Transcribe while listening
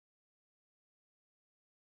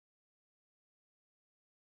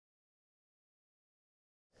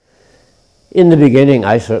In the beginning,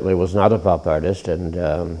 I certainly was not a pop artist, and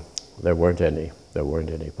there weren't any. There weren't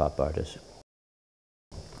any pop artists.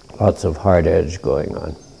 Lots of hard edge going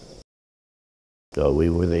on. So we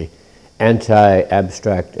were the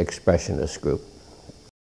anti-abstract expressionist group.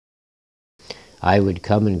 I would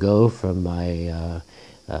come and go from my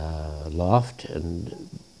loft and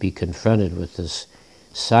be confronted with this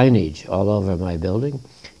signage all over my building.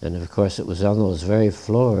 And of course it was on those very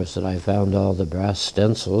floors that I found all the brass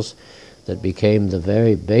stencils that became the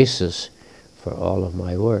very basis for all of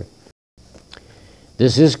my work.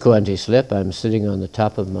 This is Coenty Slip. I'm sitting on the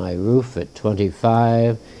top of my roof at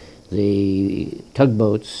 25. The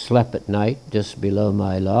tugboats slept at night just below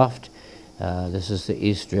my loft. This is the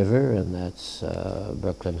East River, and that's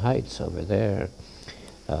Brooklyn Heights over there.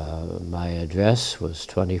 My address was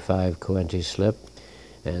 25 Coenty Slip,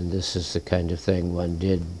 and this is the kind of thing one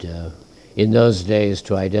did in those days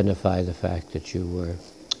to identify the fact that you were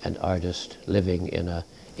an artist living in an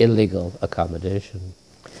illegal accommodation.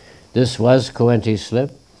 This was Coenty Slip.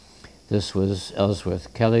 This was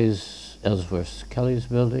Ellsworth Kelly's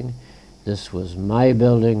building. This was my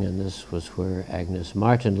building, and this was where Agnes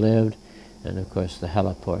Martin lived. And of course the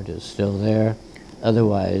heliport is still there.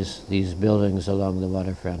 Otherwise, these buildings along the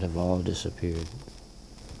waterfront have all disappeared.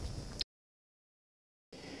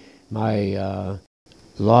 My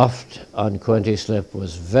loft on Coenty Slip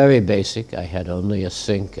was very basic. I had only a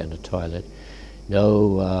sink and a toilet.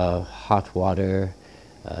 No hot water,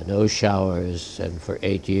 no showers, and for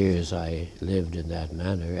 8 years I lived in that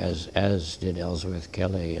manner, as did Ellsworth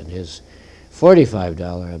Kelly in his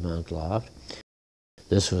 $45 a month loft.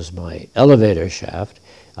 This was my elevator shaft.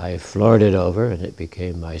 I floored it over and it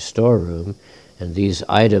became my storeroom. And these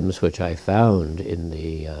items which I found in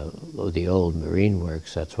the old marine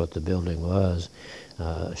works, that's what the building was,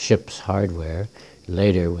 ship's hardware,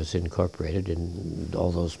 later was incorporated, and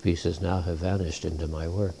all those pieces now have vanished into my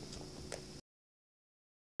work.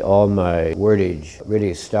 All my wordage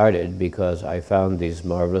really started because I found these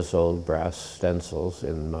marvelous old brass stencils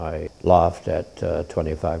in my loft at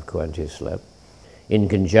 25 Coenty Slip. In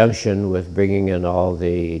conjunction with bringing in all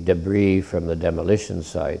the debris from the demolition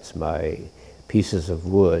sites, my pieces of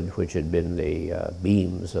wood, which had been the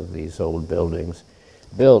beams of these old buildings,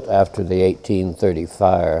 built after the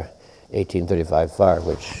 1835 fire,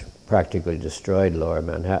 which practically destroyed Lower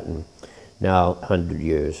Manhattan. Now, 100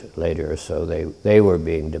 years later or so, they were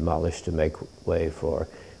being demolished to make way for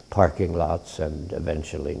parking lots and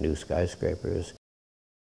eventually new skyscrapers.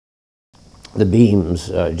 The beams,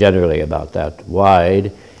 generally about that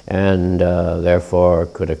wide, and therefore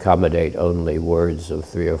could accommodate only words of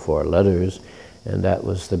 3 or 4 letters, and that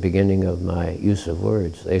was the beginning of my use of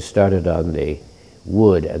words. They started on the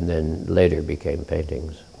wood and then later became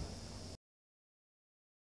paintings.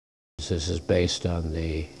 This is based on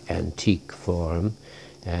the antique form,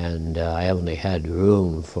 and I only had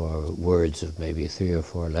room for words of maybe 3 or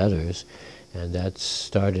 4 letters, and that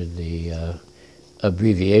started the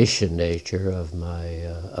abbreviation nature of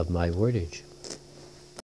my wordage.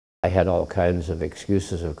 I had all kinds of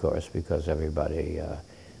excuses, of course, because everybody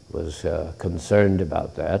was concerned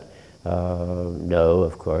about that. Know,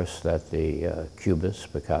 of course, that the Cubists,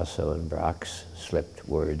 Picasso and Braques, slipped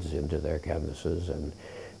words into their canvases, and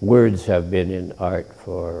words have been in art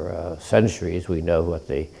for centuries. We know what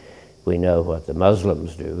the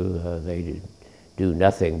Muslims do. They do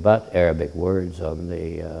nothing but Arabic words on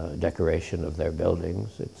the decoration of their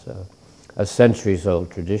buildings. It's a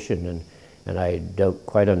centuries-old tradition, and I don't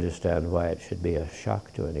quite understand why it should be a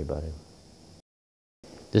shock to anybody.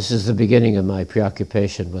 This is the beginning of my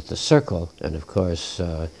preoccupation with the circle, and of course,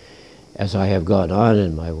 as I have gone on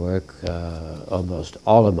in my work, almost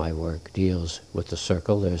all of my work deals with the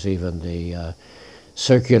circle. There's even the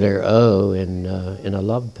circular O in a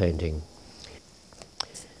love painting.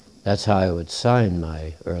 That's how I would sign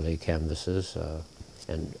my early canvases,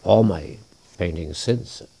 and all my paintings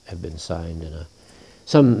since have been signed in a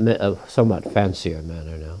somewhat fancier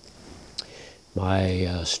manner now.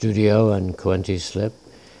 My studio on Coenty Slip,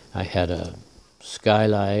 I had a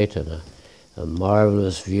skylight and a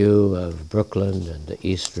marvelous view of Brooklyn and the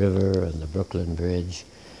East River and the Brooklyn Bridge,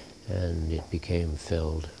 and it became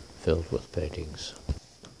filled with paintings.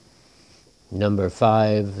 Number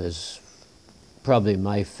 5 is probably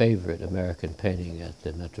my favorite American painting at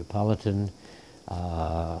the Metropolitan.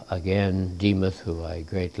 Again, Demuth, who I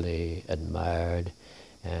greatly admired,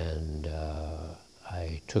 and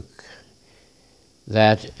I took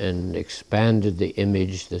that and expanded the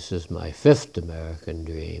image. This is my 5th American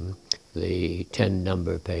Dream, the 10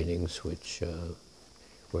 number paintings, which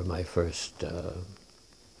were my first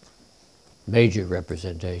major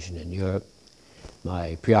representation in Europe.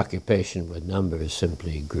 my preoccupation with numbers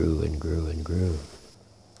simply grew and grew and grew.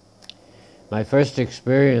 My first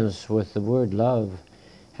experience with the word love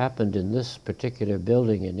happened in this particular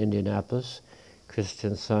building in Indianapolis,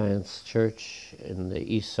 Christian Science Church in the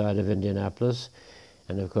east side of Indianapolis.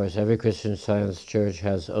 And of course, every Christian Science church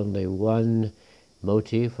has only one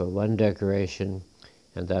motif or one decoration,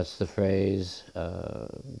 and that's the phrase,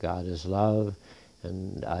 God is love.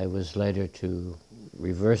 And I was later to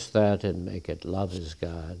reverse that and make it love is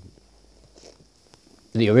God.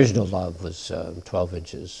 The original love was 12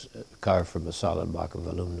 inches, carved from a solid block of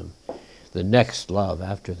aluminum. The next love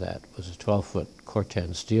after that was a 12-foot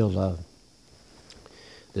Corten steel love.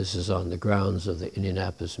 This is on the grounds of the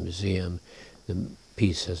Indianapolis Museum. The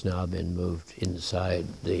piece has now been moved inside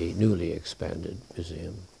the newly expanded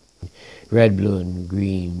museum. Red, blue, and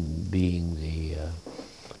green being the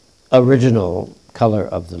original color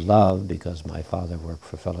of the love, because my father worked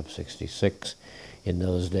for Phillips 66. In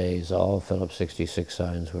those days, all Phillips 66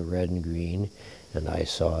 signs were red and green, and I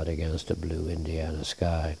saw it against a blue Indiana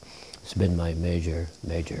sky. It's been my major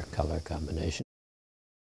color combination.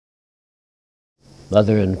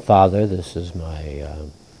 Mother and father, this is my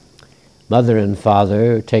mother and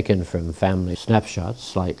father taken from family snapshots,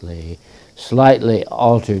 slightly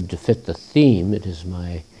altered to fit the theme. It is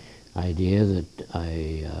my idea that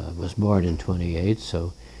I was born in 28,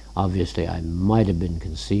 so obviously I might have been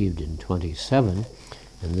conceived in 27,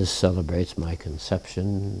 and this celebrates my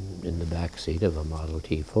conception in the back seat of a Model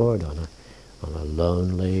T Ford on a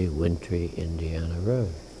lonely, wintry Indiana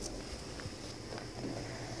road.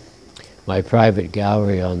 My private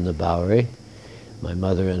gallery on the Bowery, my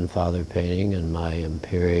mother and father painting, and my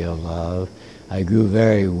imperial love. I grew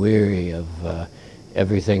very weary of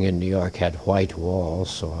everything in New York had white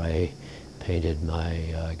walls, so I painted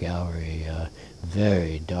my gallery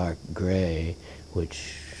very dark gray,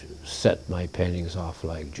 which set my paintings off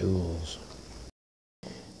like jewels.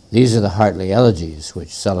 These are the Hartley Elegies, which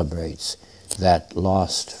celebrates that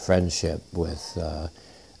lost friendship with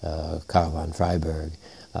Karl von Freiberg.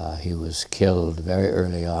 He was killed very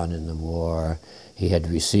early on in the war. He had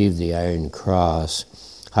received the Iron Cross.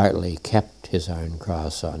 Hartley kept his Iron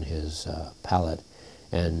Cross on his pallet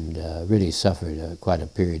and really suffered quite a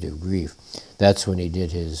period of grief. That's when he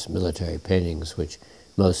did his military paintings, which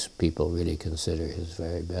most people really consider his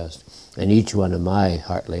very best. And each one of my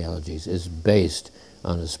Hartley Elegies is based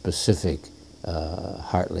on a specific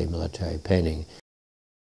Hartley military painting.